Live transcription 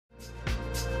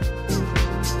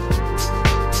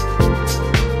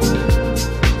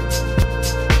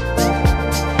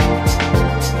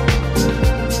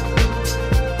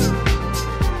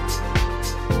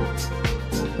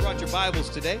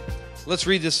Let's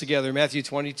read this together, Matthew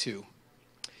 22.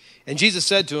 And Jesus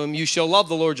said to him, you shall love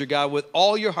the Lord your God with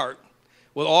all your heart,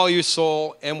 with all your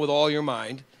soul, and with all your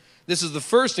mind. This is the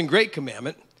first and great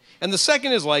commandment. And the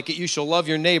second is like it, you shall love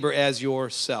your neighbor as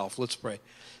yourself. Let's pray.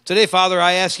 Today, Father,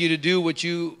 I ask you to do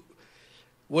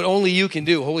what only you can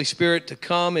do, Holy Spirit, to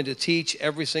come and to teach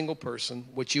every single person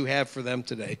what you have for them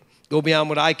today. Go beyond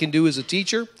what I can do as a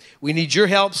teacher. We need your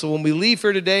help, so when we leave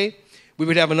here today, we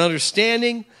would have an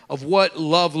understanding of what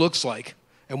love looks like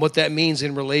and what that means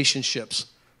in relationships,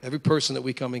 every person that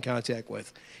we come in contact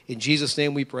with. In Jesus'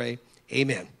 name we pray,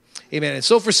 amen. Amen. And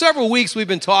so for several weeks, we've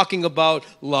been talking about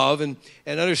love and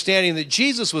understanding that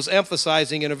Jesus was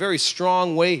emphasizing in a very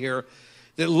strong way here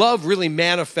that love really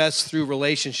manifests through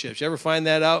relationships. You ever find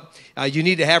that out? You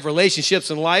need to have relationships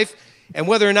in life, and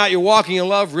whether or not you're walking in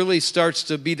love really starts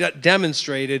to be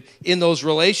demonstrated in those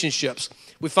relationships.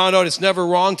 We found out it's never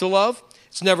wrong to love.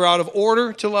 It's never out of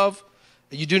order to love.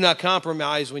 You do not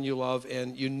compromise when you love,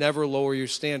 and you never lower your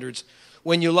standards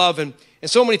when you love. And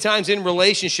so many times in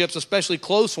relationships, especially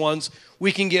close ones,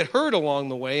 we can get hurt along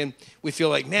the way, and we feel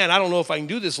like, man, I don't know if I can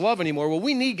do this love anymore. Well,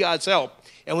 we need God's help,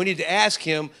 and we need to ask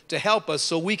him to help us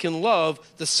so we can love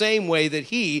the same way that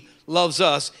he loves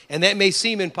us. And that may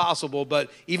seem impossible,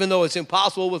 but even though it's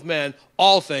impossible with men,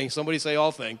 all things, somebody say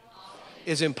all things,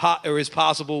 is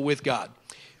possible with God.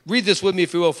 Read this with me,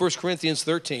 if you will, 1 Corinthians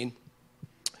 13.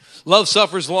 Love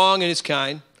suffers long and is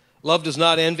kind. Love does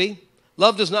not envy.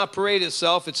 Love does not parade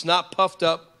itself. It's not puffed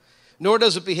up, nor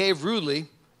does it behave rudely,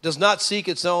 does not seek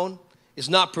its own, is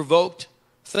not provoked,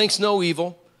 thinks no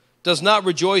evil, does not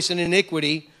rejoice in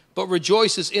iniquity, but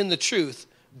rejoices in the truth,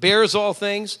 bears all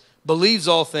things, believes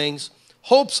all things,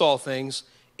 hopes all things,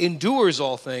 endures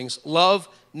all things. Love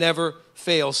never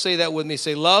fails. Say that with me.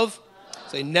 Say love.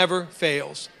 Say never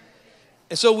fails.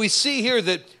 And so we see here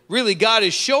that really God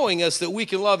is showing us that we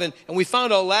can love. And we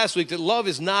found out last week that love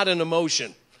is not an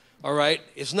emotion, all right?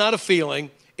 It's not a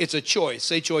feeling. It's a choice.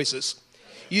 Say choices.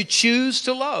 You choose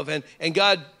to love. And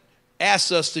God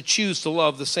asks us to choose to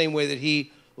love the same way that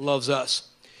he loves us.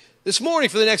 This morning,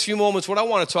 for the next few moments, what I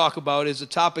want to talk about is a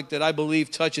topic that I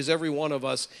believe touches every one of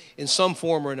us in some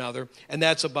form or another, and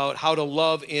that's about how to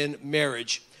love in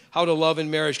marriage. How to love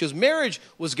in marriage. Because marriage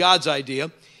was God's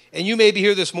idea. And you may be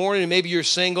here this morning and maybe you're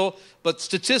single, but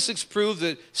statistics prove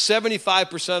that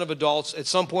 75% of adults at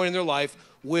some point in their life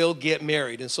will get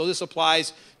married. And so this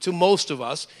applies to most of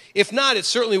us. If not, it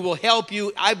certainly will help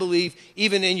you, I believe,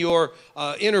 even in your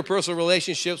interpersonal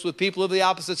relationships with people of the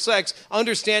opposite sex,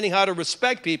 understanding how to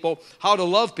respect people, how to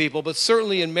love people, but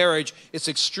certainly in marriage, it's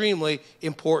extremely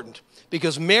important.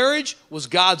 Because marriage was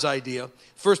God's idea.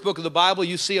 First book of the Bible,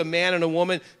 you see a man and a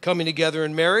woman coming together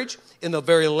in marriage. In the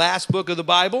very last book of the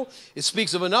Bible, it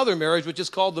speaks of another marriage, which is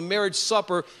called the marriage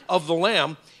supper of the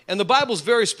Lamb. And the Bible is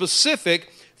very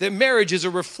specific that marriage is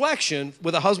a reflection,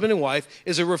 with a husband and wife,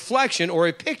 is a reflection or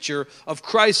a picture of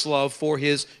Christ's love for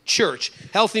his church.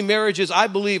 Healthy marriages, I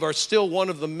believe, are still one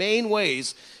of the main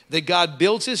ways that God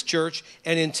builds his church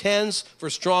and intends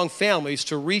for strong families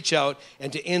to reach out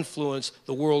and to influence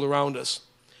the world around us.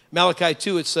 Malachi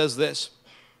 2, it says this,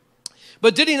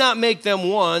 but did he not make them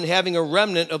one, having a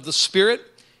remnant of the Spirit?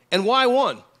 And why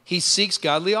one? He seeks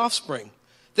godly offspring.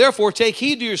 Therefore, take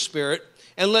heed to your spirit,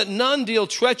 and let none deal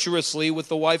treacherously with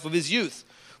the wife of his youth.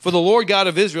 For the Lord God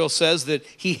of Israel says that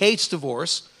he hates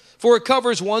divorce, for it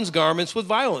covers one's garments with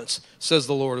violence, says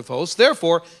the Lord of hosts.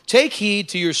 Therefore, take heed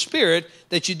to your spirit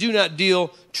that you do not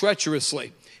deal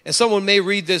treacherously. And someone may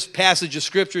read this passage of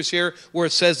scriptures here where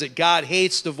it says that God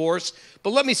hates divorce.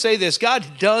 But let me say this, God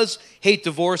does hate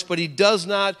divorce, but he does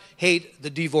not hate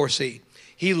the divorcee.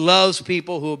 He loves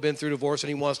people who have been through divorce, and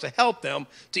he wants to help them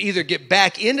to either get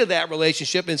back into that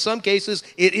relationship. In some cases,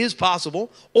 it is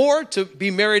possible, or to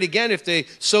be married again if they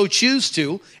so choose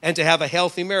to, and to have a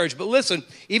healthy marriage. But listen,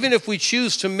 even if we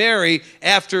choose to marry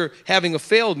after having a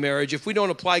failed marriage, if we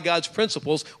don't apply God's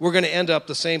principles, we're going to end up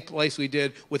the same place we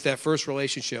did with that first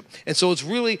relationship. And so it's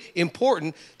really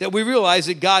important that we realize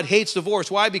that God hates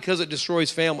divorce. Why? Because it destroys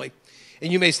family.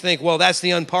 And you may think, well, that's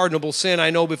the unpardonable sin. I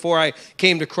know before I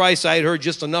came to Christ, I had heard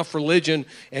just enough religion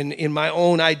and in my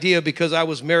own idea because I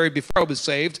was married before I was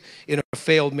saved in a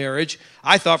failed marriage.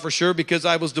 I thought for sure because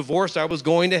I was divorced, I was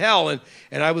going to hell, and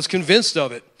I was convinced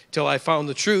of it till I found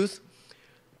the truth.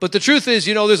 But the truth is,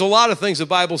 there's a lot of things the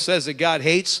Bible says that God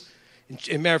hates. As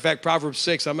a matter of fact, Proverbs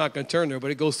 6, I'm not going to turn there, but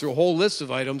it goes through a whole list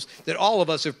of items that all of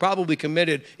us have probably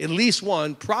committed at least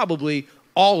one, probably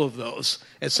all of those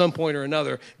at some point or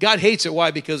another. God hates it.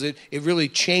 Why? Because it really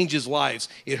changes lives.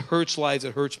 It hurts lives.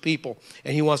 It hurts people.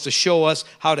 And he wants to show us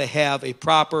how to have a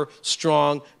proper,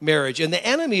 strong marriage. And the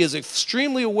enemy is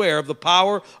extremely aware of the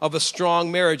power of a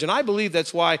strong marriage. And I believe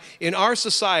that's why in our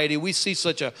society we see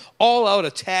such an all-out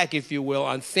attack, if you will,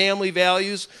 on family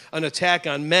values, an attack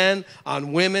on men,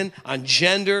 on women, on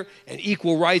gender, and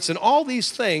equal rights, and all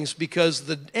these things, because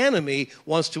the enemy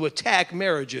wants to attack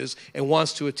marriages and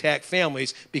wants to attack families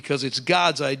because it's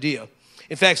God's idea.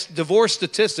 In fact, divorce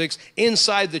statistics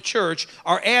inside the church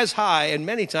are as high and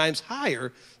many times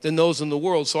higher than those in the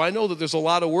world. So I know that there's a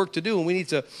lot of work to do, and we need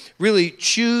to really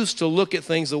choose to look at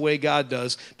things the way God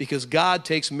does, because God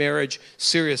takes marriage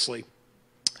seriously.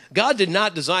 God did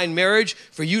not design marriage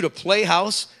for you to play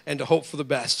house and to hope for the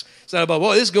best. It's not about,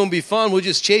 well, this is going to be fun. We'll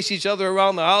just chase each other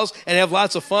around the house and have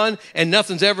lots of fun, and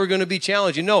nothing's ever going to be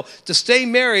challenging. No, to stay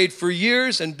married for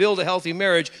years and build a healthy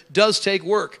marriage does take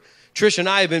work. Trish and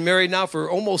I have been married now for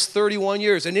almost 31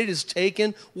 years, and it has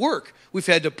taken work. We've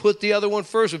had to put the other one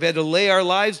first. We've had to lay our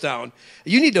lives down.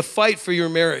 You need to fight for your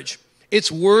marriage.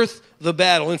 It's worth the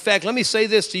battle. In fact, let me say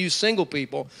this to you single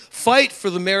people. Fight for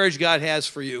the marriage God has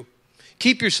for you.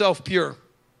 Keep yourself pure.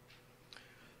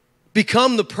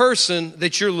 Become the person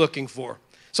that you're looking for.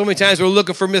 So many times we're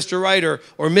looking for Mr. Right or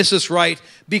Mrs. Right.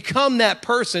 Become that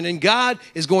person, and God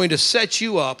is going to set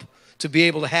you up to be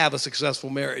able to have a successful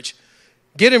marriage.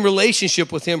 Get in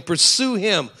relationship with him, pursue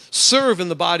him, serve in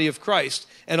the body of Christ,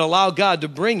 and allow God to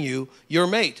bring you your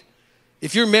mate.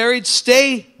 If you're married,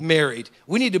 stay married.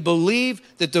 We need to believe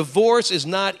that divorce is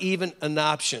not even an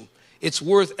option. It's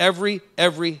worth every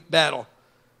battle.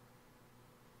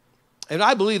 And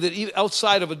I believe that even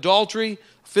outside of adultery,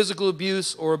 physical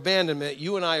abuse, or abandonment,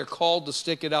 you and I are called to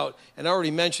stick it out. And I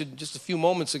already mentioned just a few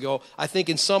moments ago, I think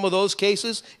in some of those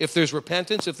cases, if there's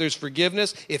repentance, if there's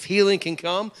forgiveness, if healing can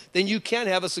come, then you can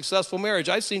have a successful marriage.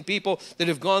 I've seen people that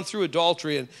have gone through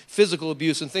adultery and physical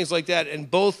abuse and things like that, and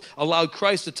both allowed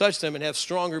Christ to touch them and have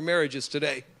stronger marriages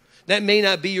today. That may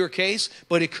not be your case,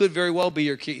 but it could very well be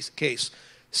your case.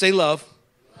 Say love.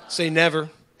 Say never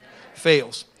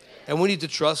fails. And we need to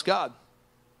trust God.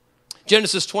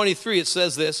 Genesis 23, it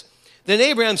says this, Then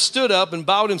Abraham stood up and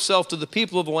bowed himself to the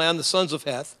people of the land, the sons of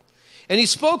Heth. And he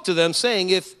spoke to them, saying,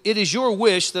 If it is your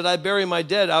wish that I bury my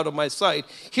dead out of my sight,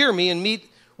 hear me and meet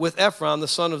with Ephron, the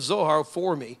son of Zohar,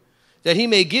 for me, that he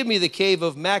may give me the cave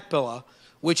of Machpelah,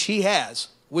 which he has,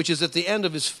 which is at the end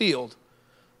of his field.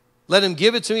 Let him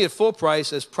give it to me at full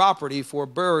price as property for a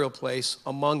burial place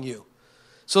among you.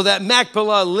 So that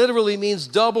Machpelah literally means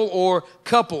double or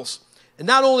couples. And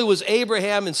not only was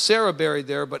Abraham and Sarah buried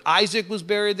there, but Isaac was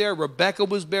buried there, Rebekah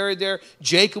was buried there,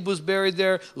 Jacob was buried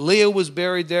there, Leah was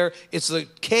buried there. It's the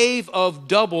cave of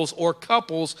doubles or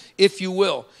couples, if you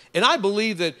will. And I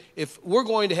believe that if we're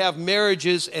going to have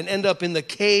marriages and end up in the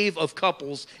cave of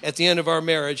couples at the end of our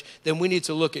marriage, then we need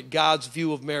to look at God's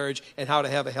view of marriage and how to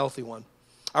have a healthy one.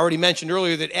 I already mentioned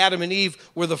earlier that Adam and Eve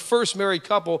were the first married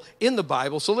couple in the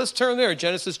Bible. So let's turn there,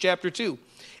 Genesis chapter 2.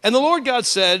 And the Lord God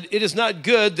said, It is not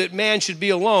good that man should be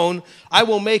alone. I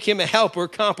will make him a helper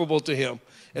comparable to him.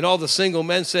 And all the single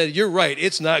men said, You're right.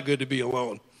 It's not good to be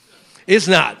alone. It's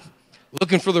not.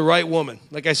 Looking for the right woman.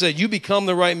 Like I said, you become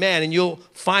the right man and you'll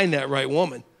find that right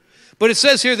woman. But it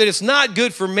says here that it's not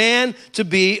good for man to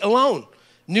be alone.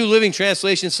 New Living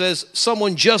Translation says,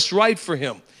 someone just right for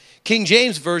him. King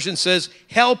James Version says,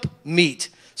 help meet.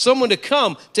 Someone to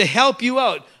come to help you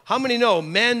out. How many know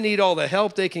men need all the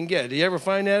help they can get? Do you ever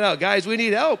find that out? Guys, we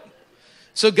need help.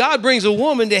 So God brings a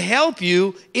woman to help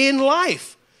you in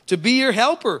life, to be your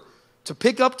helper, to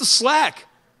pick up the slack,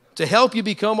 to help you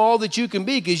become all that you can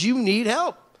be, because you need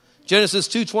help. Genesis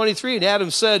 2:23, and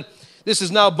Adam said, This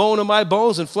is now bone of my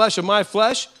bones and flesh of my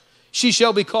flesh. She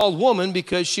shall be called woman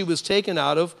because she was taken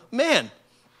out of man.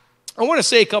 I want to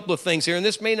say a couple of things here, and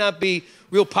this may not be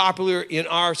real popular in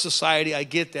our society. I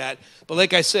get that. But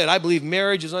like I said, I believe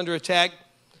marriage is under attack.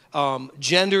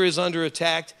 Gender is under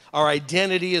attack. Our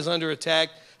identity is under attack.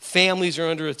 Families are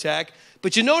under attack.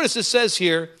 But you notice it says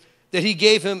here that he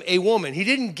gave him a woman. He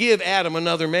didn't give Adam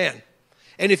another man.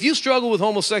 And if you struggle with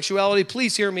homosexuality,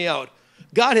 please hear me out.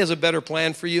 God has a better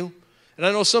plan for you. And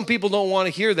I know some people don't want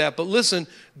to hear that, but listen,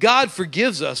 God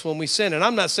forgives us when we sin. And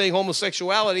I'm not saying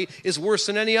homosexuality is worse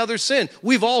than any other sin.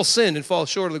 We've all sinned and fall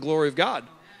short of the glory of God.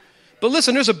 But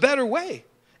listen, there's a better way.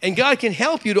 And God can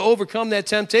help you to overcome that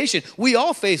temptation. We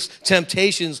all face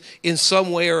temptations in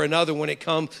some way or another when it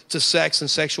comes to sex and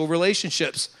sexual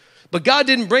relationships. But God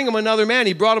didn't bring him another man.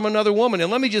 He brought him another woman. And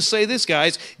let me just say this,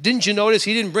 guys. Didn't you notice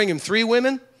he didn't bring him 3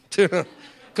 women?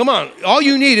 Come on. All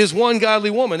you need is one godly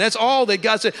woman. That's all that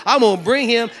God said. I'm going to bring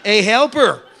him a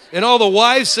helper. And all the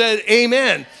wives said,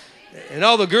 amen. And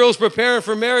all the girls preparing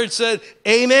for marriage said,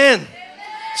 amen.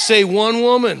 Say one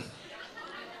woman.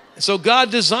 So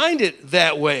God designed it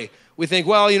that way. We think,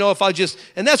 well, if I just,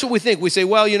 and that's what we think. We say,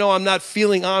 well, I'm not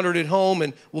feeling honored at home,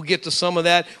 and we'll get to some of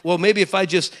that. Well, maybe if I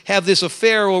just have this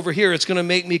affair over here, it's going to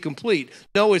make me complete.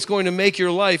 No, it's going to make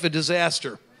your life a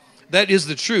disaster. That is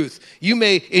the truth. You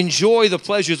may enjoy the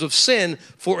pleasures of sin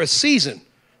for a season,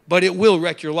 but it will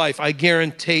wreck your life. I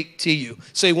guarantee to you.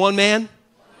 Say one man,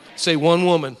 say one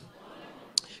woman.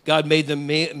 God made them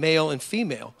male and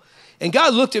female. And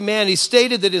God looked at man, he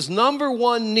stated that his number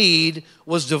one need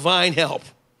was divine help.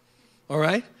 All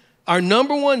right? Our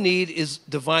number one need is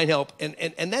divine help,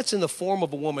 and that's in the form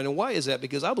of a woman. And why is that?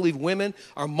 Because I believe women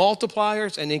are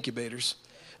multipliers and incubators.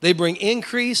 They bring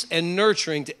increase and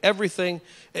nurturing to everything.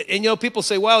 And people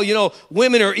say, well,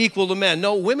 women are equal to men.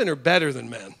 No, women are better than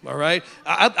men, all right?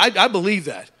 I believe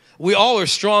that. We all are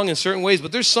strong in certain ways,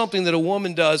 but there's something that a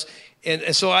woman does.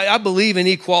 And so I believe in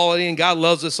equality, and God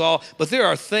loves us all. But there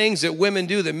are things that women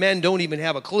do that men don't even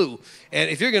have a clue.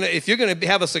 And if you're gonna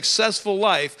have a successful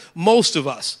life, most of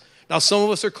us. Now, some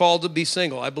of us are called to be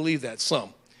single. I believe that,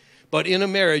 some. But in a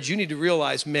marriage, you need to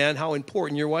realize, man, how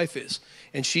important your wife is.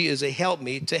 And she is a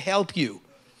helpmeet to help you.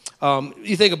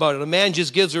 You think about it. A man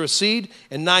just gives her a seed,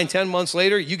 and 9-10 months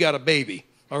later, you got a baby.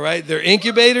 All right? They're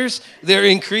incubators, they're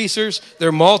increasers,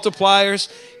 they're multipliers.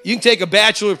 You can take a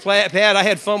bachelor pad. I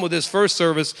had fun with this first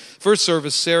service.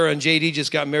 Sarah and JD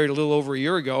just got married a little over a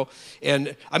year ago.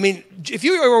 And, I mean, if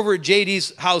you were over at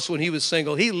JD's house when he was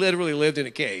single, he literally lived in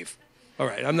a cave. All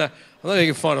right, I'm not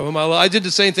making fun of him. I did the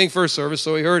same thing first service,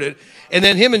 so he heard it. And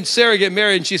then him and Sarah get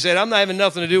married, and she said, I'm not having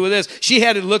nothing to do with this. She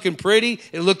had it looking pretty.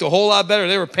 It looked a whole lot better.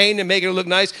 They were painting and making it look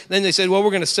nice. Then they said, well,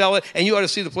 we're going to sell it, and you ought to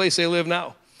see the place they live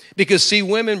now. Because, see,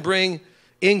 women bring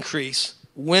increase.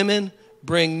 Women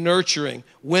bring nurturing.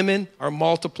 Women are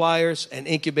multipliers and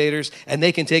incubators, and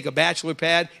they can take a bachelor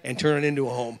pad and turn it into a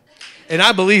home. And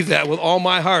I believe that with all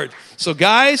my heart. So,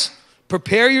 guys,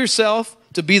 prepare yourself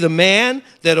to be the man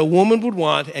that a woman would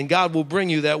want, and God will bring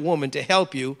you that woman to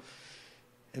help you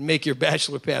and make your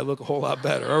bachelor pad look a whole lot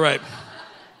better. All right.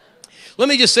 Let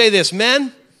me just say this.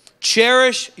 Men,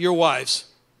 cherish your wives.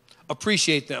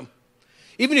 Appreciate them.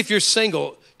 Even if you're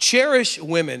single, cherish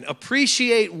women.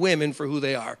 Appreciate women for who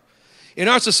they are. In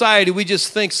our society, we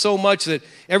just think so much that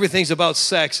everything's about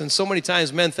sex, and so many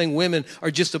times men think women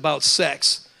are just about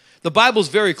sex. The Bible's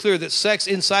very clear that sex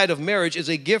inside of marriage is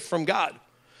a gift from God.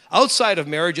 Outside of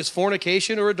marriage, it's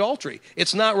fornication or adultery.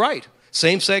 It's not right.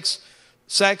 Same-sex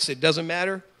sex, it doesn't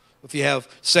matter. If you have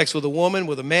sex with a woman,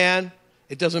 with a man,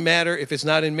 it doesn't matter. If it's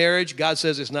not in marriage, God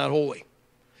says it's not holy.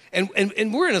 And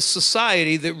we're in a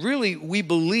society that really, we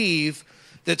believe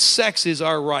that sex is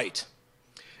our right.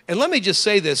 And let me just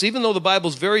say this, even though the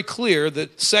Bible's very clear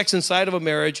that sex inside of a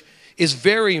marriage is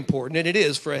very important, and it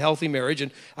is for a healthy marriage,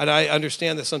 and I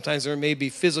understand that sometimes there may be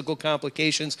physical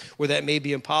complications where that may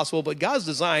be impossible, but God's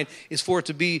design is for it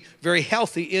to be very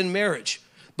healthy in marriage.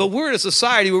 But we're in a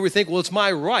society where we think, well, it's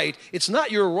my right. It's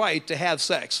not your right to have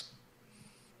sex.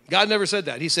 God never said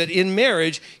that. He said in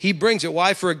marriage, he brings it.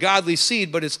 Why? For a godly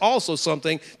seed, but it's also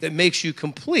something that makes you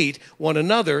complete one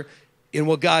another in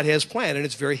what God has planned, and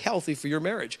it's very healthy for your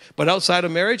marriage. But outside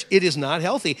of marriage, it is not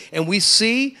healthy, and we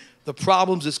see the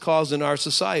problems it's caused in our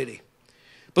society.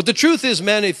 But the truth is,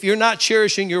 men, if you're not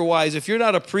cherishing your wives, if you're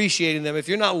not appreciating them, if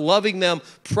you're not loving them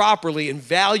properly and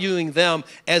valuing them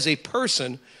as a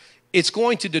person, it's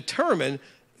going to determine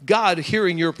God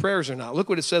hearing your prayers or not. Look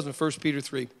what it says in 1 Peter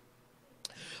 3.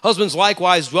 Husbands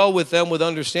likewise dwell with them with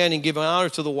understanding, giving honor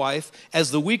to the wife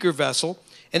as the weaker vessel,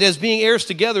 and as being heirs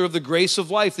together of the grace of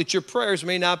life, that your prayers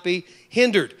may not be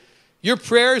hindered. Your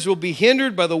prayers will be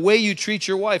hindered by the way you treat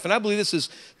your wife. And I believe this is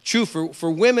true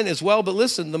for women as well. But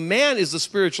listen, the man is the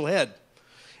spiritual head.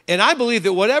 And I believe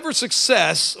that whatever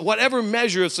success, whatever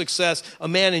measure of success a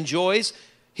man enjoys,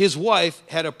 his wife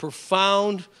had a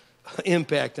profound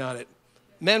impact on it.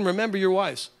 Men, remember your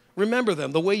wives. Remember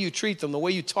them, the way you treat them, the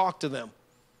way you talk to them,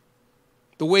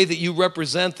 the way that you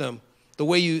represent them, the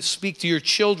way you speak to your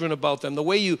children about them, the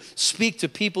way you speak to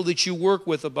people that you work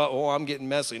with about, oh, I'm getting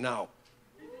messy now.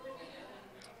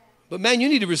 But man, you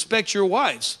need to respect your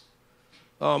wives.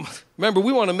 Remember,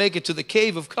 we want to make it to the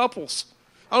cave of couples.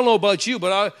 I don't know about you,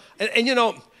 but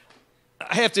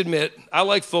I have to admit, I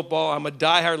like football. I'm a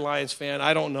diehard Lions fan.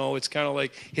 I don't know. It's kind of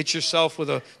like hit yourself with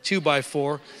a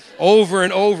 2x4 over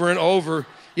and over and over.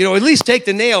 At least take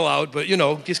the nail out, but,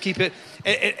 just keep it.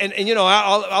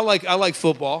 I like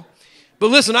football. But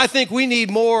listen, I think we need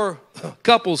more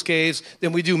couples caves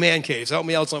than we do man caves. Help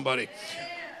me out, somebody.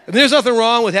 And there's nothing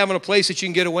wrong with having a place that you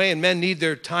can get away, and men need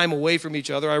their time away from each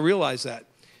other. I realize that.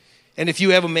 And if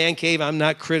you have a man cave, I'm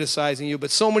not criticizing you,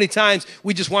 but so many times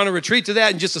we just want to retreat to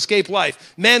that and just escape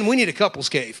life. Men, we need a couples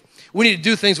cave. We need to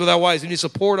do things with our wives. We need to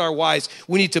support our wives.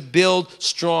 We need to build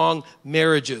strong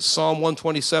marriages. Psalm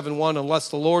 127:1, unless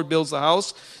the Lord builds the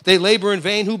house, they labor in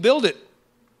vain who build it.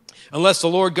 Unless the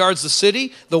Lord guards the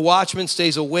city, the watchman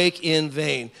stays awake in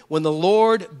vain. When the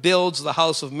Lord builds the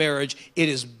house of marriage, it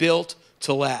is built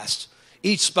to last.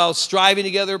 Each spouse striving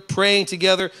together, praying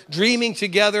together, dreaming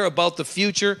together about the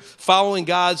future, following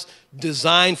God's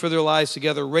design for their lives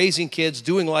together, raising kids,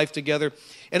 doing life together.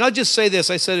 And I'll just say this,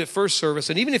 I said it first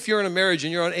service, and even if you're in a marriage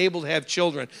and you're unable to have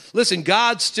children, listen,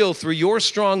 God still, through your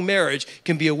strong marriage,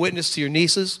 can be a witness to your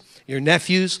nieces, your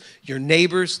nephews, your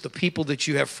neighbors, the people that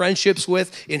you have friendships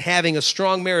with. In having a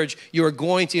strong marriage, you are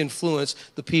going to influence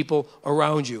the people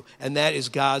around you, and that is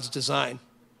God's design.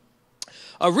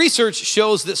 Research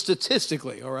shows that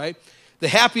statistically, all right, the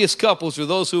happiest couples are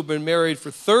those who have been married for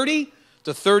 30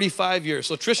 to 35 years.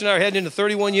 So Trish and I are heading into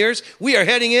 31 years. We are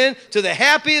heading into the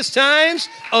happiest times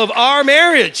of our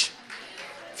marriage.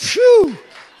 Phew.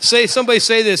 Somebody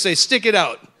say this, say, stick it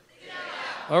out.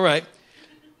 All right.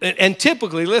 And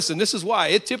typically, listen, this is why.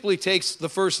 It typically takes the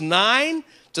first 9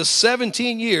 to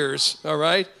 17 years, all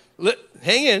right?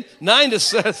 Hang in. 9 to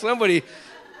somebody.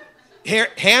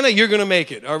 Hannah, you're going to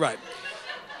make it. All right.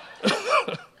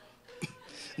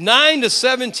 9 to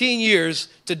 17 years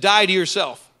to die to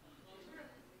yourself.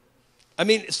 I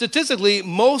mean, statistically,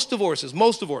 most divorces,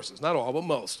 not all, but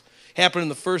most, happen in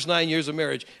the first 9 years of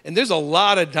marriage. And there's a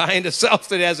lot of dying to self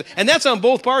that has, and that's on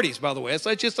both parties, by the way. It's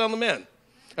not just on the men.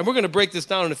 And we're going to break this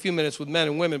down in a few minutes with men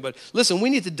and women. But listen, we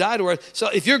need to die to our, so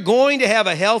if you're going to have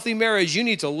a healthy marriage, you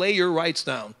need to lay your rights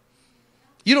down.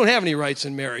 You don't have any rights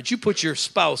in marriage. You put your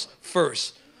spouse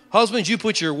first. Husbands, you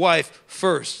put your wife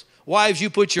first. Wives, you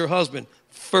put your husband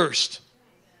first.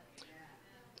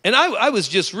 And I was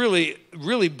just really,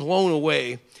 really blown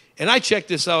away. And I checked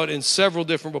this out in several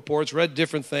different reports, read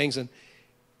different things. And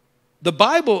the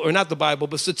Bible, or not the Bible,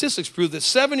 but statistics prove that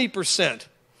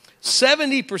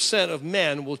 70% of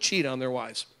men will cheat on their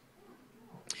wives.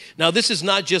 Now, this is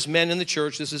not just men in the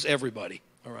church. This is everybody,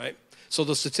 all right? So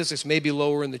the statistics may be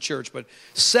lower in the church, but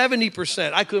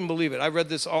 70%, I couldn't believe it. I read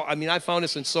this, I found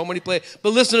this in so many places. But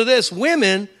listen to this,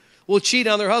 women will cheat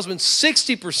on their husbands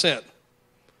 60%.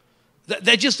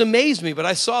 That just amazed me, but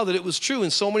I saw that it was true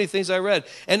in so many things I read.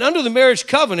 And under the marriage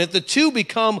covenant, the two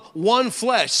become one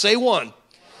flesh. Say one.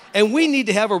 And we need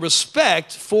to have a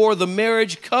respect for the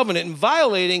marriage covenant, and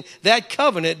violating that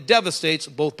covenant devastates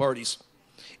both parties.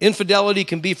 Infidelity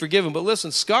can be forgiven, but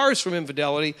listen, scars from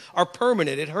infidelity are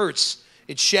permanent. It hurts.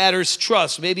 It shatters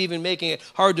trust, maybe even making it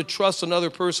hard to trust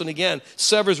another person again,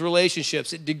 severs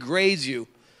relationships. It degrades you.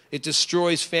 It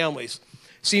destroys families.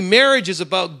 See, marriage is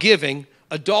about giving.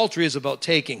 Adultery is about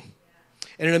taking.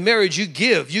 And in a marriage, you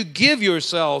give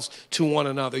yourselves to one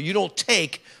another. You don't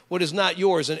take what is not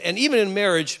yours. And even in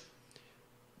marriage,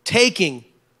 taking,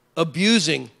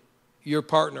 abusing your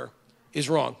partner is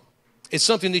wrong. It's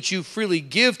something that you freely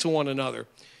give to one another.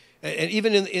 And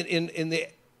even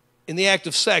in the act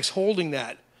of sex, holding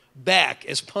that back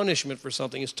as punishment for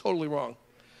something is totally wrong.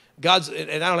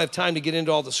 And I don't have time to get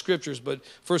into all the scriptures, but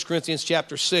 1 Corinthians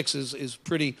chapter 6 is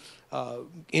pretty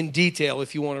in detail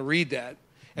if you want to read that.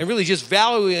 And really just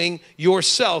valuing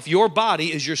yourself, your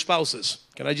body is your spouse's.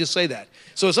 Can I just say that?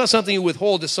 So it's not something you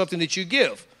withhold, it's something that you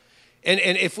give. And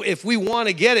if we want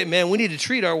to get it, man, we need to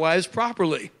treat our wives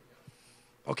properly.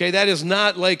 Okay, that is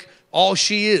not like all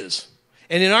she is.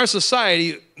 And in our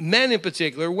society, men in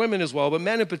particular, women as well, but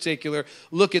men in particular,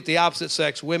 look at the opposite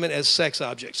sex, women, as sex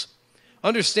objects.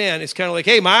 Understand, it's kind of like,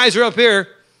 hey, my eyes are up here.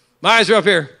 My eyes are up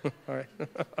here. All right.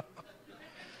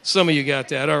 Some of you got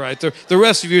that. All right. The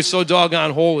rest of you are so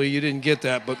doggone holy, you didn't get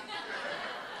that.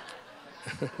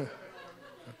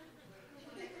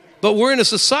 But we're in a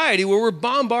society where we're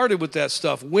bombarded with that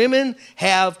stuff. Women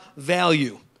have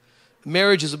value.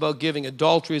 Marriage is about giving.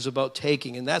 Adultery is about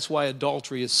taking. And that's why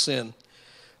adultery is sin.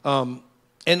 And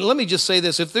let me just say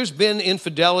this. If there's been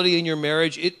infidelity in your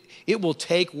marriage, it will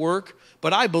take work.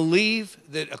 But I believe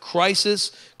that a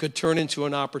crisis could turn into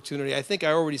an opportunity. I think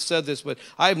I already said this, but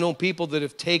I have known people that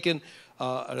have taken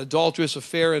an adulterous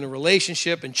affair in a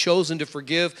relationship and chosen to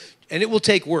forgive. And it will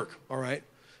take work, all right,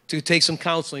 to take some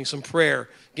counseling, some prayer,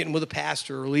 getting with a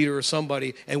pastor or a leader or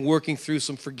somebody and working through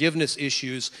some forgiveness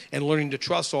issues and learning to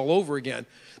trust all over again.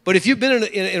 But if you've been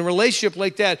in a relationship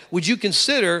like that, would you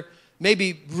consider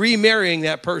maybe remarrying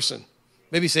that person?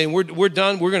 Maybe saying, we're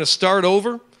done, we're going to start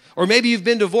over? Or maybe you've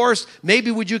been divorced.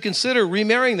 Maybe would you consider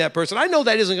remarrying that person? I know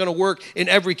that isn't going to work in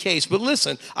every case, but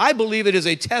listen, I believe it is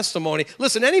a testimony.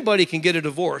 Listen, anybody can get a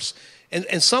divorce.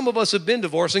 And some of us have been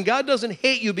divorced, and God doesn't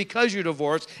hate you because you're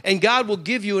divorced, and God will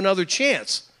give you another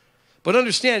chance. But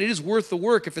understand, it is worth the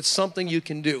work if it's something you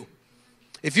can do.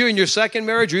 If you're in your second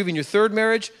marriage or even your third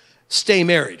marriage, stay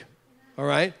married, all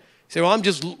right? You say, well, I'm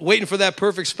just waiting for that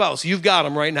perfect spouse. You've got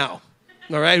them right now,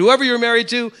 all right? Whoever you're married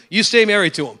to, you stay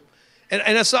married to them.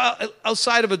 And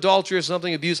outside of adultery or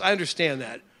something, abuse, I understand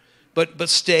that. But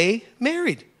stay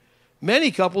married.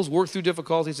 Many couples work through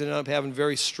difficulties and end up having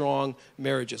very strong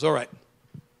marriages. All right.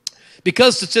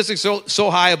 Because statistics are so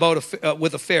high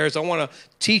with affairs, I want to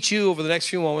teach you over the next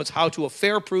few moments how to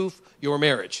affair-proof your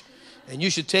marriage. And you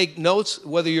should take notes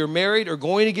whether you're married or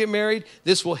going to get married.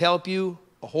 This will help you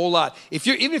a whole lot.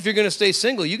 Even if you're going to stay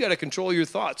single, you got to control your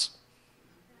thoughts.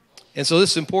 And so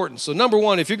this is important. So number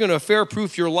one, if you're going to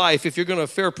affair-proof your life, if you're going to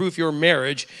affair-proof your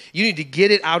marriage, you need to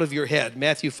get it out of your head.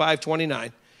 Matthew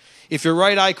 5:29. If your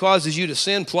right eye causes you to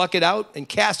sin, pluck it out and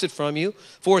cast it from you.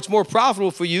 For it's more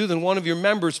profitable for you than one of your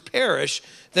members perish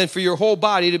than for your whole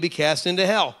body to be cast into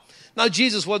hell. Now,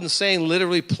 Jesus wasn't saying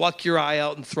literally pluck your eye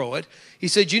out and throw it. He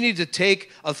said you need to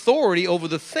take authority over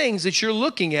the things that you're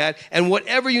looking at and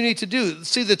whatever you need to do.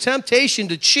 See, the temptation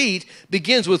to cheat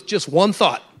begins with just one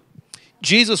thought.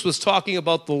 Jesus was talking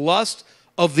about the lust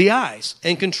of the eyes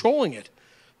and controlling it.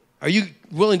 Are you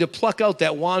willing to pluck out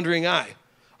that wandering eye?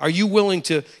 Are you willing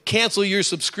to cancel your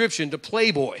subscription to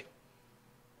Playboy?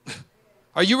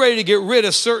 Are you ready to get rid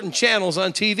of certain channels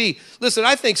on TV? Listen,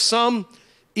 I think some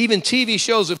even TV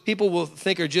shows that people will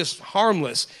think are just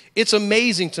harmless. It's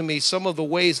amazing to me some of the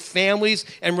ways families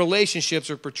and relationships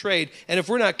are portrayed. And if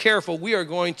we're not careful, we are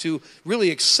going to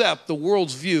really accept the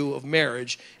world's view of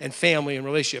marriage and family and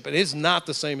relationship. And it's not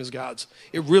the same as God's.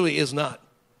 It really is not.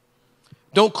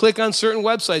 Don't click on certain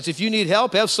websites. If you need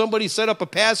help, have somebody set up a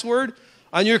password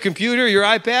on your computer, your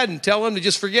iPad, and tell them to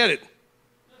just forget it.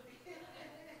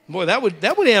 Boy, that would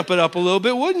amp it up a little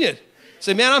bit, wouldn't it?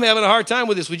 Say, man, I'm having a hard time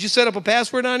with this. Would you set up a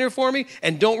password on here for me?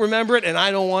 And don't remember it, and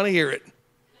I don't want to hear it.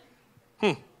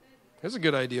 That's a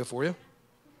good idea for you.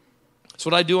 That's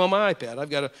what I do on my iPad.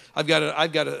 I've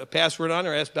got a password on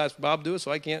there. I asked Pastor Bob to do it,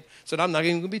 so I can't. Said, I'm not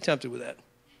even going to be tempted with that.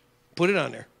 Put it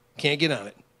on there. Can't get on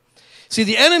it. See,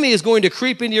 the enemy is going to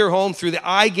creep into your home through the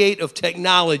eye gate of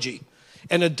technology.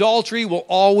 And adultery will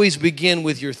always begin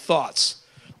with your thoughts.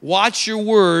 Watch your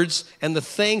words and the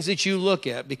things that you look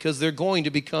at because they're going to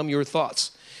become your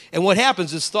thoughts. And what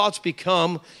happens is thoughts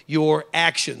become your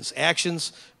actions.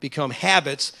 Actions become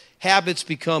habits. Habits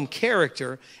become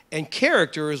character. And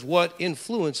character is what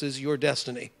influences your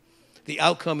destiny, the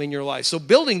outcome in your life. So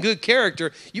building good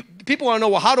character, people want to know,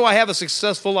 well, how do I have a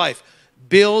successful life?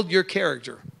 Build your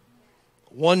character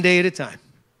one day at a time,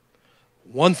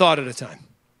 one thought at a time.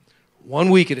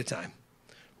 1 week at a time,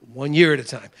 1 year at a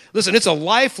time. Listen, it's a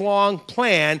lifelong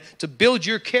plan to build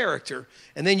your character,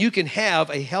 and then you can have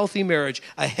a healthy marriage,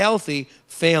 a healthy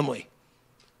family.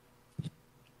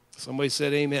 Somebody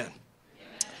said amen.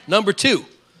 Number 2,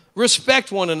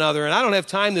 respect one another. And I don't have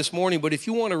time this morning, but if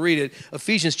you want to read it,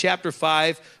 Ephesians chapter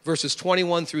 5, verses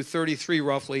 21 through 33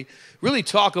 roughly, really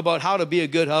talk about how to be a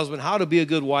good husband, how to be a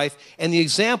good wife, and the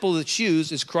example that's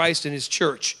used is Christ and his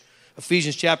church.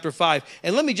 Ephesians chapter 5.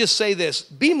 And let me just say this.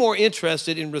 Be more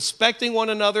interested in respecting one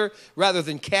another rather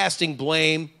than casting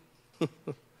blame.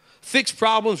 Fix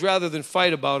problems rather than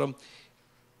fight about them.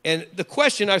 And the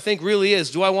question, I think, really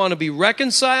is, do I want to be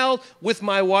reconciled with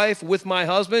my wife, with my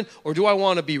husband, or do I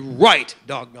want to be right,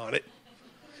 doggone it?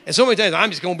 And so many times, I'm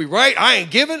just going to be right. I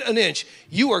ain't giving an inch.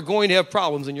 You are going to have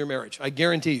problems in your marriage. I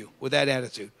guarantee you, with that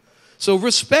attitude. So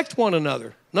respect one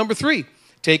another. Number 3,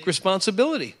 take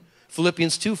responsibility.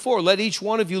 Philippians 2:4, let each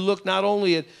one of you look not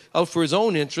only out for his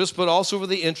own interests, but also for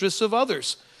the interests of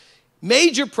others.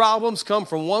 Major problems come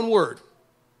from one word.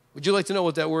 Would you like to know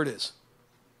what that word is?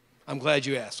 I'm glad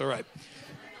you asked. All right.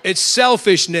 It's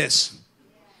selfishness.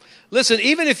 Listen,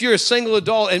 even if you're a single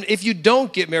adult, and if you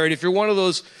don't get married, if you're one of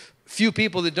those few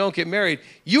people that don't get married,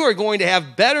 you are going to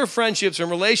have better friendships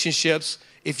and relationships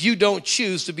if you don't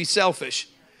choose to be selfish.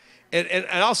 And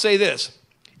I'll say this.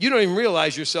 You don't even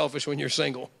realize you're selfish when you're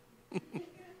single.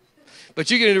 But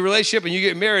you get into a relationship and you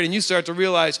get married and you start to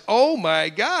realize, oh my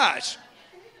gosh,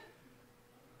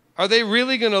 are they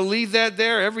really going to leave that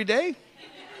there every day?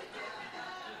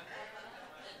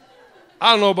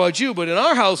 I don't know about you, but in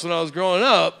our house when I was growing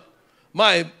up,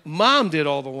 my mom did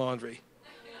all the laundry.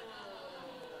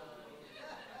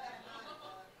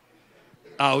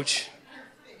 Ouch.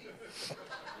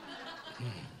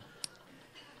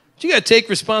 You got to take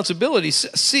responsibility.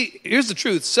 See, here's the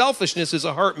truth. Selfishness is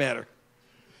a heart matter.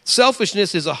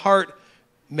 Selfishness is a heart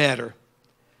matter.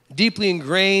 Deeply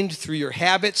ingrained through your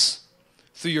habits,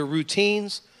 through your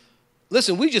routines.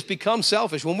 Listen, we just become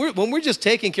selfish. When we're just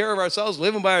taking care of ourselves,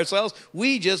 living by ourselves,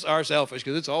 we just are selfish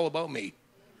because it's all about me.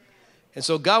 And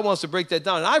so God wants to break that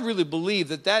down. And I really believe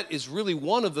that that is really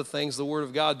one of the things the Word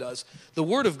of God does. The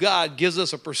Word of God gives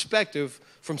us a perspective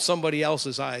from somebody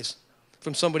else's eyes,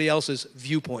 from somebody else's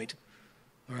viewpoint.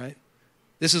 All right?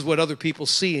 This is what other people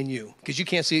see in you because you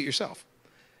can't see it yourself.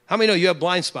 How many know you have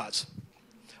blind spots?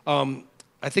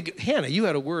 I think, Hannah, you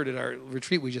had a word at our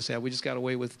retreat we just had. We just got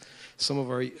away with some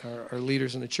of our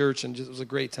leaders in the church, and it was a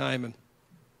great time. And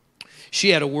she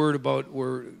had a word about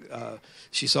where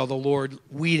she saw the Lord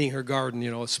weeding her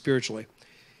garden, spiritually.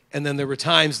 And then there were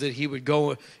times that he would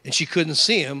go and she couldn't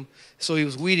see him, so he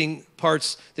was weeding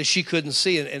parts that she couldn't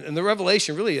see. And the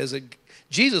revelation really is that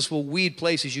Jesus will weed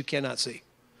places you cannot see.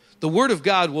 The Word of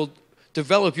God will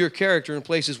develop your character in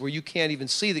places where you can't even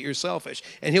see that you're selfish.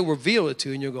 And he'll reveal it to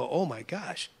you, and you'll go, oh, my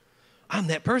gosh, I'm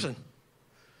that person.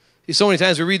 See, so many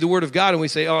times we read the Word of God, and we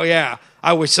say, oh, yeah,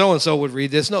 I wish so-and-so would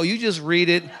read this. No, you just read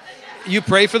it. You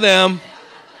pray for them,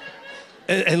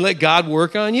 and let God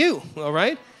work on you, all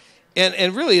right?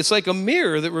 And really, it's like a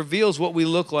mirror that reveals what we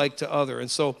look like to others. And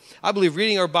so I believe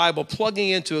reading our Bible, plugging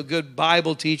into a good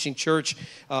Bible-teaching church,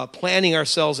 planning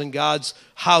ourselves in God's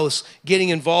house, getting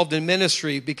involved in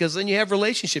ministry, because then you have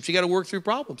relationships. You got to work through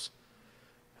problems.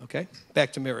 Okay?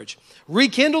 Back to marriage.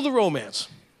 Rekindle the romance.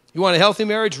 You want a healthy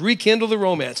marriage? Rekindle the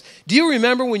romance. Do you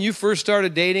remember when you first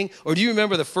started dating? Or do you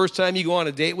remember the first time you go on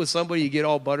a date with somebody, you get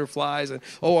all butterflies and,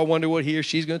 oh, I wonder what he or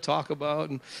she's going to talk about,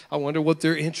 and I wonder what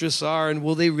their interests are, and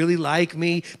will they really like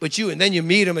me? And then you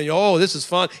meet them and, oh, this is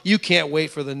fun. You can't wait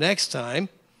for the next time.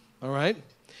 All right?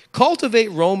 Cultivate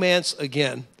romance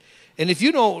again. And if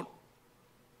you're not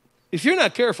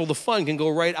careful, the fun can go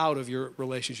right out of your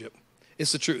relationship.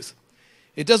 It's the truth.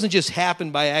 It doesn't just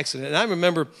happen by accident. And I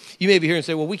remember, you may be here and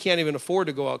say, well, we can't even afford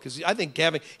to go out, because I think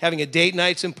having a date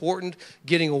night's important,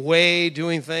 getting away,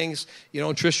 doing things.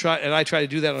 Trish and I try to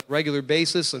do that on a regular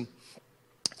basis, and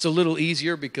it's a little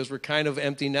easier because we're kind of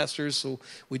empty nesters, so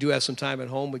we do have some time at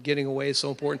home, but getting away is so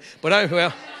important. But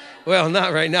well,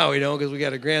 not right now, because we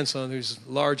got a grandson who's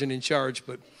large and in charge,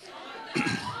 but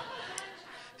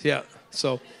yeah,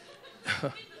 so...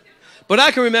 But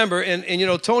I can remember, and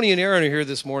Tony and Aaron are here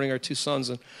this morning, our two sons,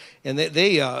 and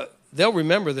they'll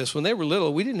remember this. When they were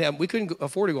little, we couldn't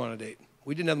afford to go on a date.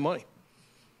 We didn't have the money.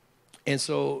 And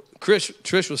so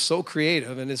Trish was so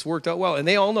creative, and it's worked out well. And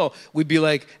they all know, we'd be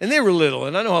like, and they were little,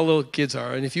 and I know how little kids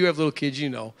are, and if you have little kids,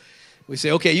 we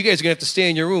say, okay, you guys are going to have to stay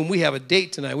in your room. We have a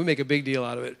date tonight. We make a big deal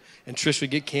out of it. And Trish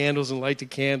would get candles and light the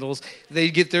candles.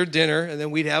 They'd get their dinner, and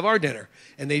then we'd have our dinner.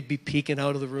 And they'd be peeking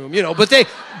out of the room,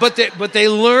 But they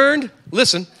learned,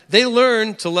 listen, they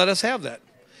learned to let us have that.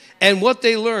 And what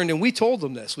they learned, and we told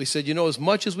them this. We said, as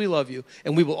much as we love you,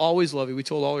 and we will always love you. We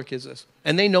told all our kids this.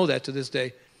 And they know that to this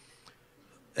day.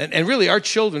 And really, our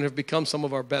children have become some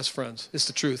of our best friends. It's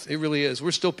the truth. It really is.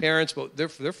 We're still parents, but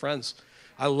they're friends.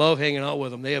 I love hanging out with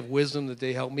them. They have wisdom that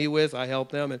they help me with. I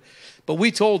help them. But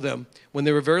we told them when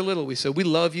they were very little, we said, we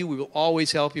love you. We will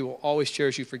always help you. We'll always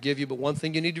cherish you, forgive you. But one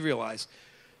thing you need to realize,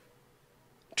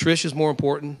 Trish is more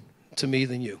important to me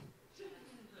than you.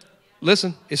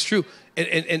 Listen, it's true.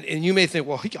 And you may think,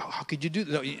 well, how could you do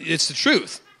that? No, it's the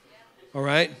truth. All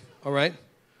right? All right?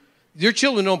 Your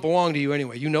children don't belong to you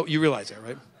anyway. You realize that,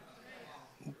 right?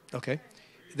 Okay.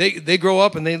 They grow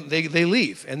up and they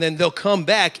leave. And then they'll come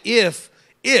back if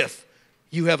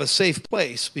you have a safe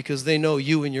place, because they know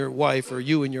you and your wife or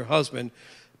you and your husband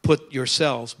put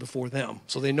yourselves before them.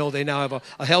 So they know they now have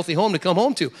a healthy home to come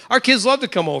home to. Our kids love to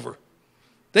come over.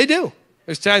 They do.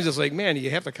 There's times it's like, man, do you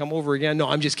have to come over again? No,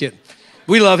 I'm just kidding.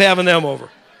 We love having them over.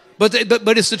 But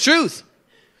it's the truth.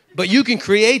 But you can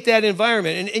create that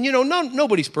environment. And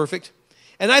nobody's perfect.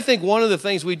 And I think one of the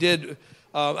things we did,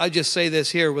 I just say this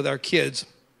here with our kids,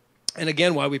 and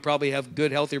again, why we probably have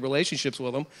good, healthy relationships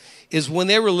with them, is when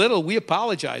they were little, we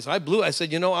apologized. I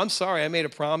said, I'm sorry. I made a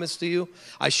promise to you.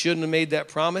 I shouldn't have made that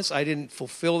promise. I didn't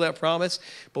fulfill that promise.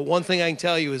 But one thing I can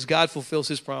tell you is God fulfills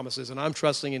his promises, and I'm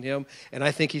trusting in him, and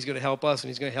I think he's going to help us, and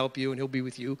he's going to help you, and he'll be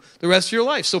with you the rest of your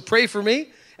life. So pray for me.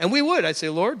 And we would. I'd say,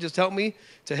 Lord, just help me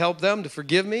to help them, to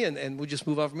forgive me, and we'll just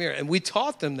move on from here. And we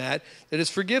taught them that it's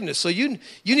forgiveness. So you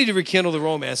need to rekindle the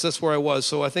romance. That's where I was.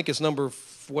 So I think it's number,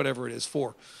 whatever it is,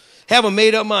 4. Have a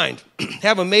made-up mind.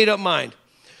 Have a made-up mind.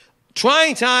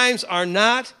 Trying times are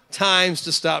not times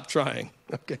to stop trying.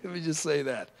 Okay, let me just say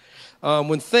that.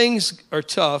 When things are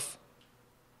tough,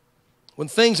 when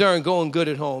things aren't going good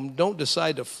at home, don't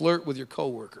decide to flirt with your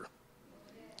coworker.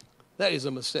 That is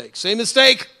a mistake. Say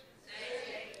mistake.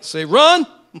 Say run.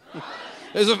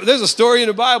 There's a story in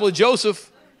the Bible.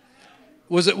 Joseph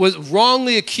was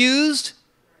wrongly accused,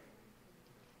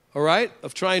 all right,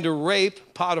 of trying to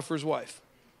rape Potiphar's wife.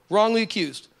 Wrongly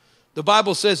accused. The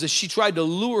Bible says that she tried to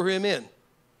lure him in.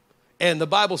 And the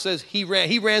Bible says he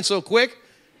ran so quick,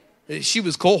 she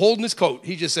was holding his coat.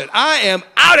 He just said, I am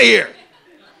out of here.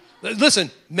 Listen,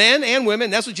 men and women,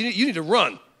 that's what you need. You need to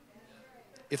run.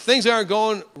 If things aren't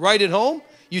going right at home,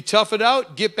 you tough it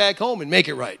out, get back home and make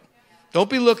it right. Don't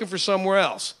be looking for somewhere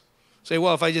else. Say,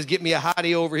 well, if I just get me a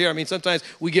hottie over here. I mean, sometimes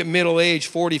we get middle-aged,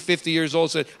 40, 50 years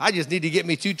old, say, I just need to get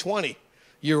me 2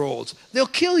 20-year-olds. They'll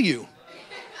kill you.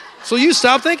 So you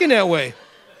stop thinking that way.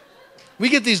 We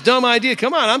get these dumb ideas.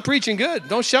 Come on, I'm preaching good.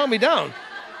 Don't shout me down.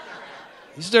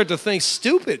 You start to think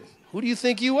stupid. Who do you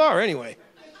think you are anyway?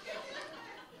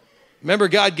 Remember,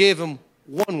 God gave him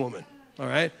one woman, all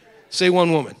right? Say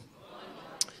one woman.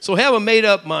 So have a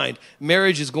made-up mind.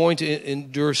 Marriage is going to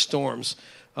endure storms.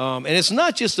 And it's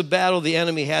not just a battle the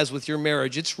enemy has with your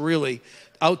marriage. It's really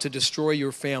out to destroy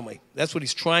your family. That's what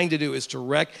he's trying to do, is to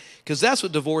wreck, because that's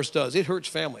what divorce does. It hurts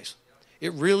families.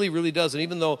 It really, really does. And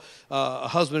even though a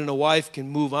husband and a wife can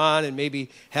move on and maybe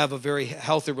have a very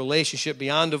healthy relationship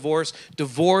beyond divorce,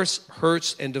 divorce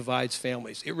hurts and divides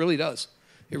families. It really does.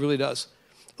 It really does.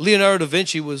 Leonardo da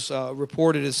Vinci was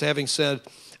reported as having said,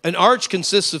 an arch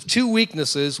consists of 2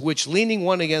 weaknesses which, leaning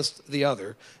one against the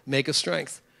other, make a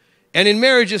strength. And in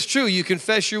marriage, it's true. You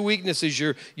confess your weaknesses,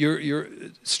 your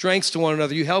strengths to one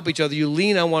another. You help each other. You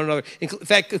lean on one another. In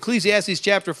fact, Ecclesiastes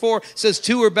chapter 4 says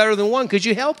 2 are better than 1 because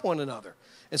you help one another.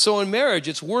 And so in marriage,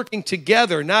 it's working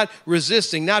together, not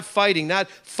resisting, not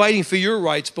fighting for your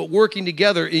rights, but working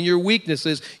together. In your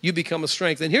weaknesses, you become a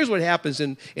strength. And here's what happens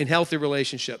in healthy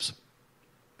relationships.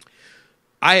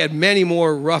 I had many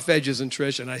more rough edges than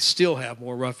Trish, and I still have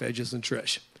more rough edges than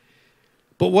Trish.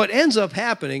 But what ends up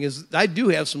happening is I do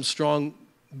have some strong,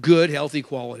 good, healthy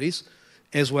qualities,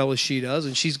 as well as she does,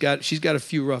 and she's got a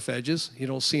few rough edges. You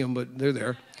don't see them, but they're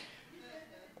there.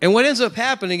 And what ends up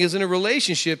happening is in a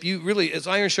relationship, you really, as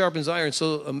iron sharpens iron,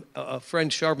 so a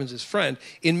friend sharpens his friend.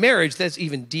 In marriage, that's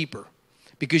even deeper,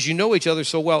 because you know each other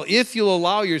so well. If you'll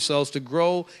allow yourselves to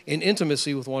grow in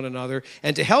intimacy with one another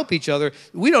and to help each other,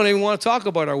 we don't even want to talk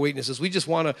about our weaknesses. We just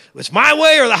want to, it's my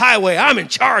way or the highway. I'm in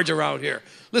charge around here.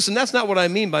 Listen, that's not what I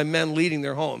mean by men leading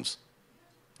their homes.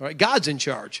 All right? God's in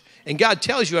charge. And God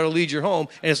tells you how to lead your home,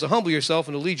 and it's to humble yourself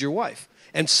and to lead your wife.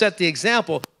 And set the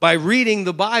example by reading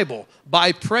the Bible,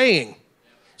 by praying.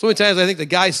 So many times I think the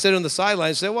guys sit on the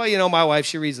sidelines and say, well, you know, my wife,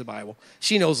 she reads the Bible.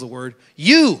 She knows the Word.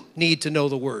 You need to know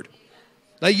the Word.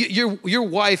 Now, your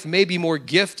wife may be more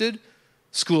gifted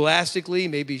scholastically.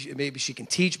 Maybe she can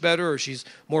teach better, or she's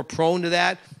more prone to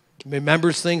that,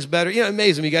 remembers things better. You know,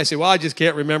 amazing. You guys say, well, I just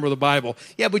can't remember the Bible.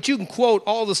 Yeah, but you can quote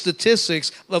all the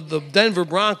statistics of the Denver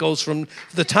Broncos from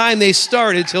the time they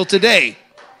started till today.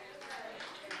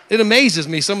 It amazes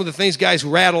me, some of the things guys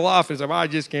rattle off. It's like, well, I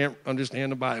just can't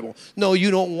understand the Bible. No, you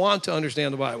don't want to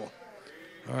understand the Bible.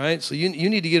 All right? So you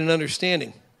need to get an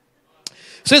understanding.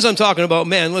 Since I'm talking about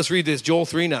men, let's read this, Joel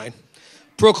 3:9.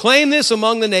 Proclaim this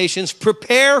among the nations,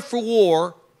 prepare for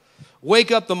war,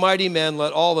 wake up the mighty men,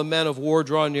 let all the men of war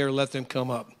draw near, let them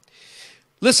come up.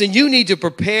 Listen, you need to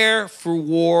prepare for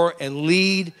war and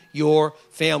lead your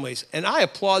families. And I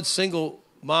applaud single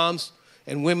moms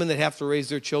and women that have to raise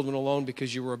their children alone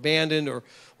because you were abandoned or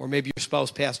maybe your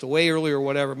spouse passed away early or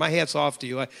whatever. My hat's off to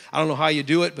you. I don't know how you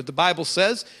do it, but the Bible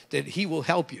says that he will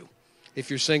help you if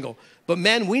you're single. But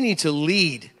men, we need to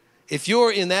lead. If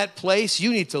you're in that place,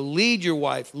 you need to lead your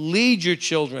wife, lead your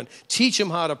children, teach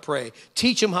them how to pray,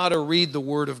 teach them how to read the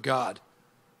Word of God.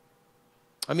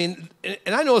 I mean,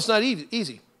 and I know it's not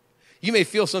easy. You may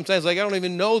feel sometimes like, I don't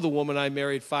even know the woman I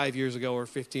married 5 years ago or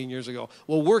 15 years ago.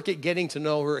 Well, work at getting to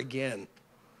know her again.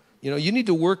 You know, you need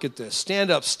to work at this.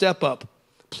 Stand up, step up,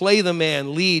 play the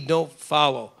man, lead, don't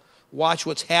follow. Watch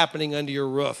what's happening under your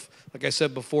roof. Like I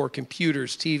said before,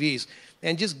 computers, TVs,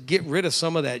 and just get rid of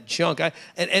some of that junk.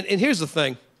 And here's the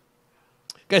thing.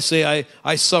 Like I say,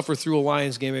 I suffer through a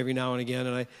Lions game every now and again,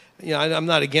 and I'm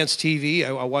not against TV.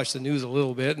 I watch the news a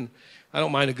little bit, and I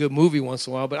don't mind a good movie once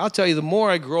in a while. But I'll tell you, the more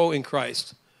I grow in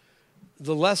Christ,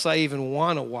 the less I even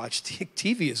want to watch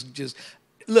TV. Is just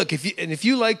look, if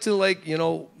you like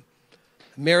to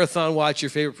marathon watch your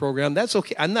favorite program, that's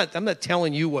okay. I'm not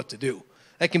telling you what to do.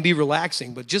 That can be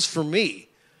relaxing, but just for me,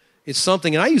 it's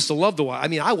something. And I used to love to watch. I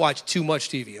mean, I watched too much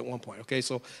TV at one point. Okay,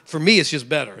 so for me, it's just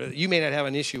better. You may not have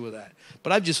an issue with that,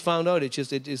 but I've just found out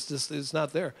it's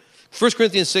not there. 1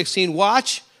 Corinthians 16.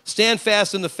 Watch, stand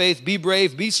fast in the faith, be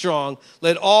brave, be strong.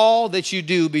 Let all that you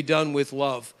do be done with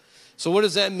love. So what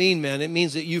does that mean, man? It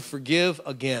means that you forgive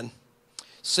again.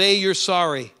 Say you're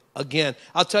sorry again.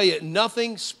 I'll tell you,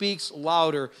 nothing speaks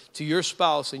louder to your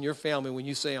spouse and your family when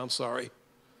you say, I'm sorry.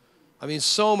 I mean,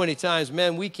 so many times,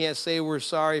 men, we can't say we're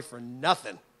sorry for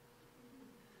nothing.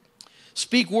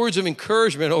 Speak words of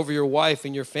encouragement over your wife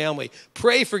and your family.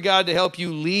 Pray for God to help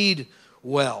you lead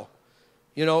well.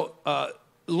 You know,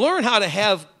 learn how to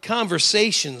have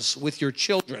conversations with your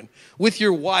children, with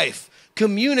your wife.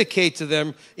 Communicate to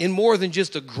them in more than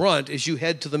just a grunt as you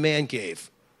head to the man cave.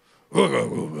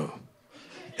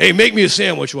 Hey, make me a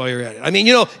sandwich while you're at it. I mean,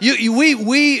 you know,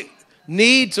 we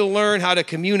need to learn how to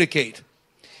communicate.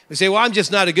 We say, well, I'm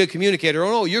just not a good communicator. Oh,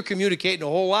 no, you're communicating a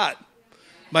whole lot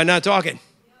by not talking.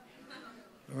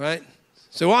 All right?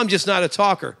 So, well, I'm just not a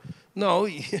talker. No.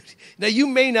 Now, you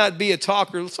may not be a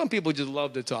talker. Some people just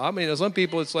love to talk. I mean, some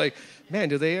people, it's like, man,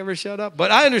 do they ever shut up?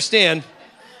 But I understand.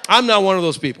 I'm not one of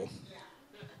those people.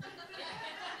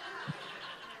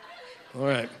 All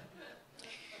right.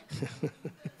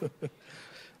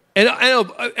 And I know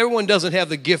everyone doesn't have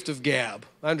the gift of gab.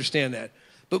 I understand that.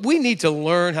 But we need to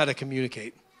learn how to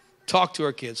communicate. Talk to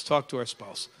our kids. Talk to our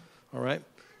spouse. All right?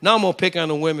 Now I'm going to pick on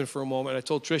the women for a moment. I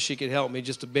told Trish she could help me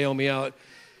just to bail me out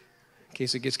in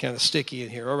case it gets kind of sticky in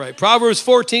here. All right. Proverbs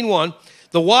 14:1.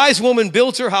 The wise woman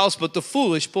builds her house, but the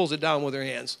foolish pulls it down with her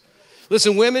hands.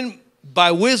 Listen, women,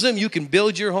 by wisdom, you can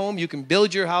build your home, you can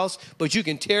build your house, but you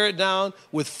can tear it down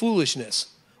with foolishness.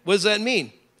 What does that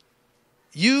mean?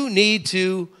 You need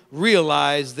to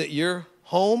realize that your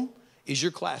home is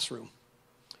your classroom.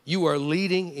 You are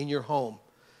leading in your home.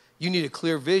 You need a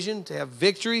clear vision to have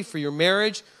victory for your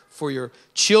marriage, for your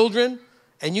children,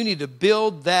 and you need to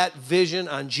build that vision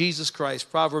on Jesus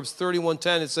Christ. Proverbs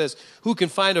 31:10, it says, who can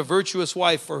find a virtuous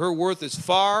wife, for her worth is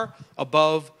far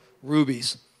above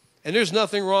rubies. And there's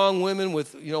nothing wrong, women,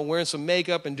 with, you know, wearing some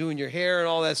makeup and doing your hair and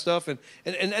all that stuff. And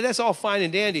that's all fine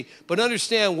and dandy. But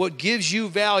understand, what gives you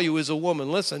value as a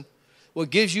woman, listen,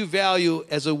 what gives you value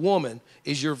as a woman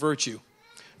is your virtue.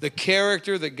 The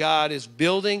character that God is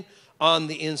building on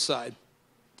the inside.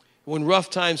 When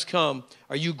rough times come,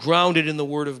 are you grounded in the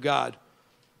Word of God?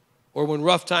 Or when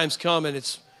rough times come and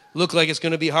it's look like it's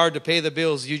going to be hard to pay the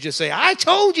bills, you just say, I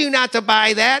told you not to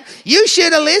buy that. You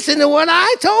should have listened to what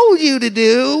I told you to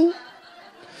do.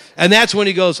 And that's when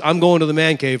he goes, I'm going to the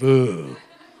man cave. Ugh.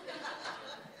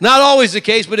 Not always the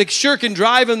case, but it sure can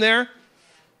drive him there.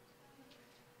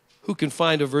 Who can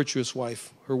find a virtuous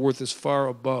wife? Her worth is far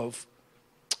above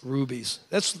rubies.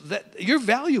 You're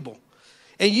valuable.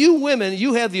 And you women,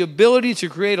 you have the ability to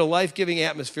create a life-giving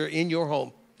atmosphere in your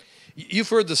home. You've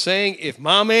heard the saying, if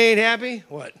mama ain't happy,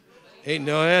 what? Ain't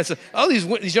no answer. All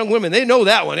these young women, they know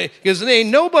that one. Because there ain't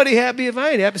nobody happy if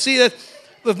I ain't happy. See, that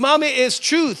if mama is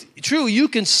true, you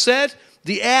can set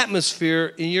the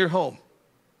atmosphere in your home.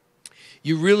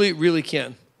 You really, really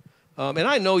can. And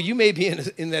I know you may be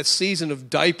in that season of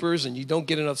diapers and you don't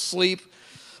get enough sleep.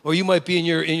 Or you might be in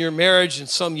your marriage and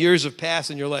some years have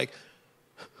passed and you're like,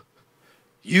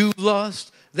 you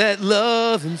lost that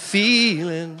love and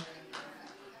feeling.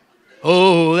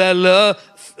 Oh, that love.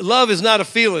 Love is not a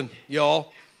feeling,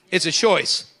 y'all. It's a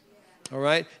choice. All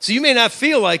right? So you may not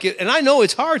feel like it, and I know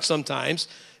it's hard sometimes,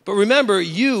 but remember,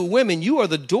 you, women, you are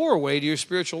the doorway to your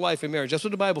spiritual life and marriage. That's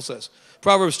what the Bible says.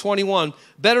 Proverbs 21,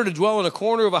 better to dwell in a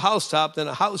corner of a housetop than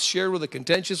a house shared with a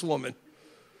contentious woman.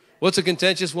 What's a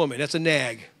contentious woman? That's a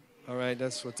nag. All right?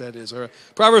 That's what that is. All right.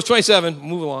 Proverbs 27,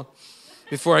 move along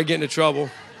before I get into trouble.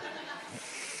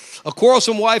 A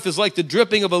quarrelsome wife is like the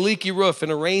dripping of a leaky roof in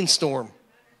a rainstorm.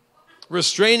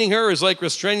 Restraining her is like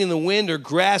restraining the wind or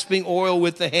grasping oil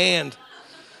with the hand.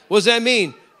 What does that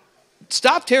mean?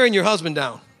 Stop tearing your husband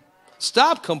down.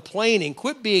 Stop complaining.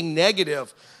 Quit being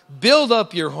negative. Build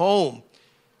up your home.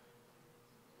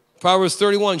 Proverbs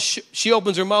 31, she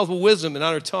opens her mouth with wisdom, and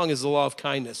on her tongue is the law of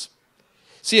kindness.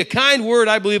 See, a kind word,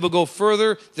 I believe, will go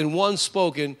further than one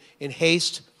spoken in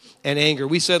haste and anger.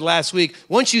 We said last week,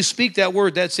 once you speak that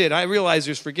word, that's it. I realize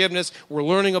there's forgiveness. We're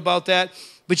learning about that.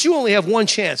 But you only have one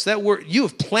chance. That word, you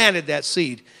have planted that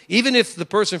seed. Even if the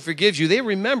person forgives you, they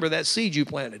remember that seed you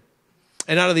planted.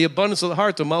 And out of the abundance of the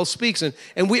heart, the mouth speaks.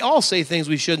 And we all say things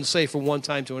we shouldn't say from one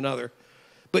time to another.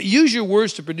 But use your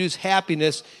words to produce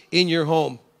happiness in your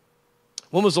home.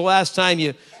 When was the last time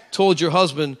you told your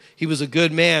husband he was a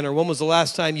good man? Or when was the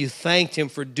last time you thanked him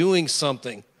for doing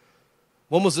something?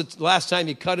 When was the last time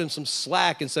you cut him some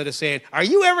slack instead of saying, are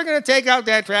you ever going to take out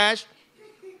that trash?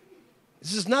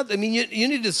 This is not, I mean, you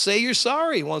need to say you're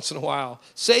sorry once in a while.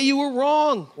 Say you were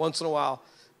wrong once in a while.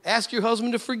 Ask your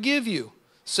husband to forgive you.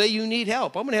 Say you need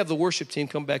help. I'm going to have the worship team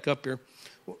come back up here.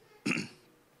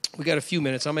 We got a few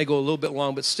minutes. I may go a little bit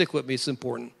long, but stick with me. It's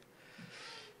important.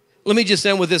 Let me just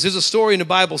end with this. There's a story in the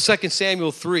Bible, 2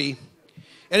 Samuel 3.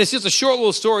 And it's just a short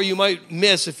little story you might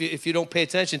miss if you don't pay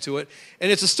attention to it.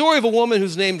 And it's a story of a woman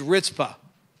who's named Rizpah.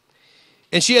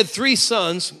 And she had 3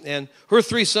 sons, and her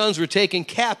 3 sons were taken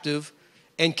captive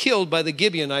and killed by the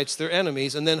Gibeonites, their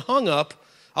enemies, and then hung up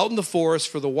out in the forest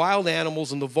for the wild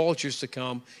animals and the vultures to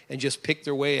come and just pick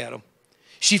their way at them.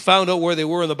 She found out where they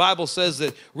were, and the Bible says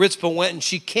that Rizpah went and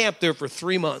she camped there for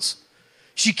 3 months.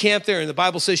 She camped there, and the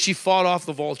Bible says she fought off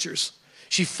the vultures.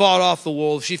 She fought off the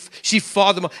wolves. She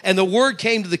fought them. And the word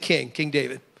came to the king, King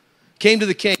David. Came to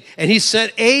the king, and he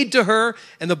sent aid to her,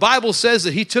 and the Bible says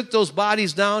that he took those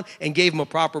bodies down and gave them a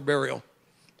proper burial.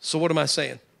 So what am I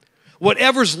saying?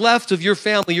 Whatever's left of your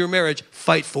family, your marriage,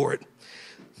 fight for it.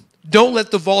 Don't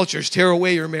let the vultures tear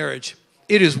away your marriage.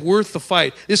 It is worth the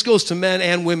fight. This goes to men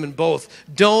and women both.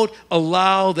 Don't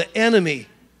allow the enemy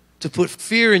to put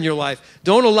fear in your life.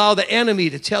 Don't allow the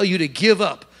enemy to tell you to give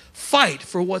up. Fight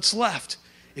for what's left.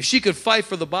 If she could fight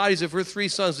for the bodies of her 3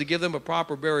 sons to give them a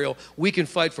proper burial, we can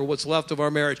fight for what's left of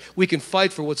our marriage. We can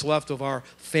fight for what's left of our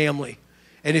family.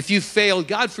 And if you failed,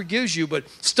 God forgives you, but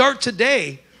start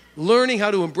today learning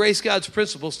how to embrace God's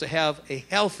principles to have a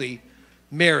healthy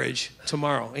marriage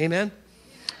tomorrow. Amen?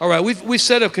 All right, we've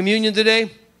set up communion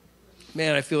today.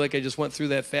 Man, I feel like I just went through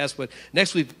that fast. But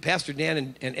next week, Pastor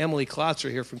Dan and Emily Klotz are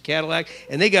here from Cadillac,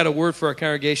 and they got a word for our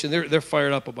congregation. They're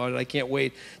fired up about it. I can't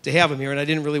wait to have them here. And I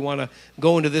didn't really want to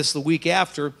go into this the week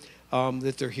after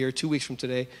that they're here, 2 weeks from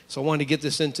today. So I wanted to get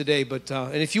this in today. But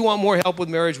and if you want more help with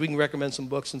marriage, we can recommend some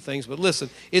books and things. But listen,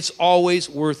 it's always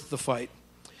worth the fight.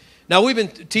 Now, we've been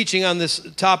teaching on this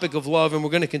topic of love, and we're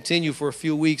going to continue for a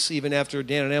few weeks, even after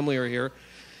Dan and Emily are here.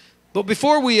 But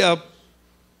before we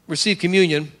receive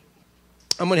communion,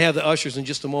 I'm going to have the ushers in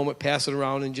just a moment pass it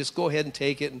around, and just go ahead and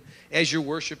take it. And as you're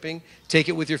worshiping, take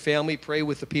it with your family, pray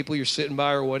with the people you're sitting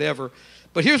by or whatever.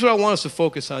 But here's what I want us to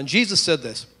focus on. Jesus said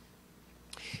this.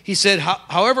 He said,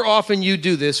 however often you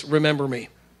do this, remember me.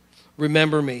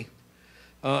 Remember me.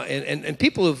 And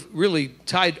people have really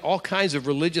tied all kinds of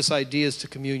religious ideas to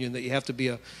communion, that you have to be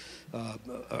a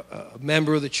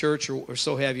member of the church or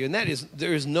so have you. And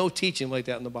there is no teaching like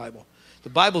that in the Bible. The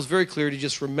Bible is very clear to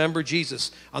just remember Jesus.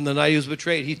 On the night he was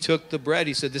betrayed, he took the bread.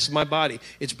 He said, this is my body.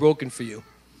 It's broken for you.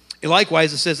 And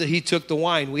likewise, it says that he took the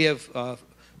wine. We have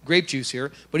grape juice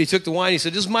here. But he took the wine. He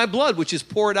said, this is my blood, which is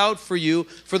poured out for you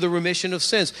for the remission of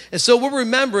sins. And so we're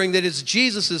remembering that it's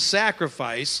Jesus'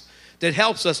 sacrifice that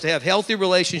helps us to have healthy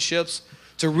relationships,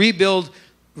 to rebuild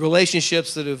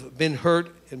relationships that have been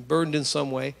hurt and burdened in some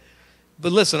way.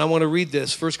 But listen, I want to read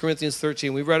this, 1 Corinthians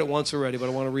 13. We've read it once already, but I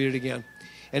want to read it again.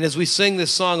 And as we sing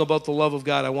this song about the love of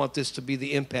God, I want this to be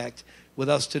the impact with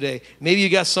us today. Maybe you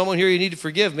got someone here you need to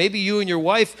forgive. Maybe you and your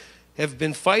wife have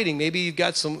been fighting. Maybe you've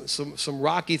got some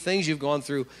rocky things you've gone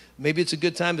through. Maybe it's a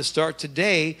good time to start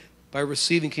today by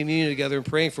receiving communion together and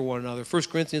praying for one another. 1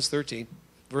 Corinthians 13,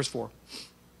 verse 4.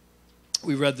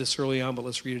 We read this early on, but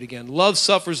let's read it again. Love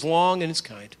suffers long and is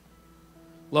kind.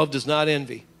 Love does not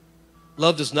envy.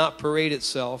 Love does not parade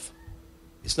itself.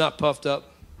 It's not puffed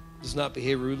up. Does not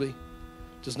behave rudely.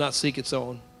 Does not seek its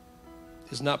own,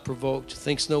 is not provoked,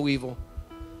 thinks no evil,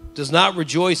 does not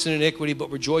rejoice in iniquity,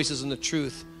 but rejoices in the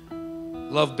truth.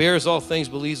 Love bears all things,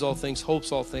 believes all things,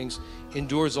 hopes all things,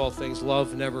 endures all things.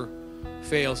 Love never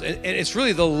fails. And it's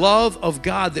really the love of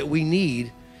God that we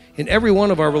need in every one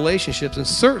of our relationships, and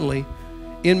certainly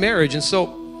in marriage. And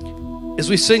so as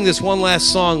we sing this one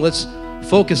last song, let's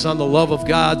focus on the love of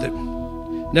God that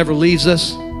never leaves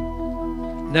us,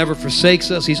 never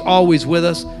forsakes us. He's always with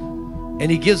us. And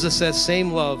he gives us that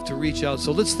same love to reach out.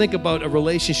 So let's think about a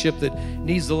relationship that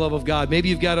needs the love of God. Maybe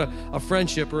you've got a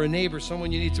friendship or a neighbor,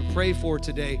 someone you need to pray for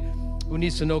today who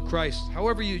needs to know Christ.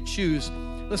 However you choose,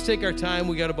 let's take our time.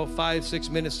 We got about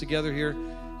 5-6 minutes together here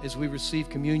as we receive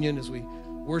communion, as we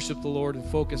worship the Lord and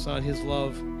focus on his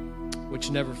love,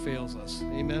 which never fails us.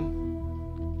 Amen.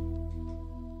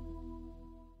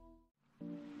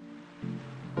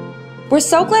 We're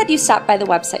so glad you stopped by the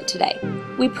website today.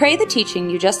 We pray the teaching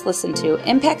you just listened to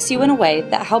impacts you in a way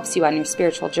that helps you on your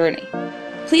spiritual journey.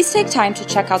 Please take time to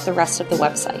check out the rest of the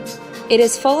website. It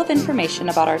is full of information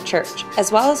about our church,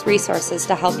 as well as resources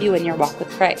to help you in your walk with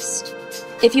Christ.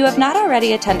 If you have not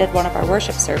already attended one of our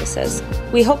worship services,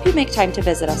 we hope you make time to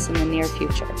visit us in the near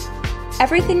future.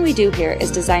 Everything we do here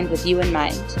is designed with you in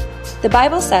mind. The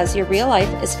Bible says your real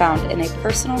life is found in a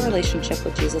personal relationship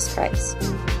with Jesus Christ.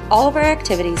 All of our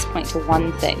activities point to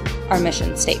one thing, our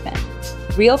mission statement.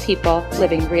 Real people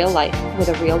living real life with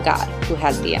a real God who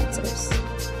has the answers.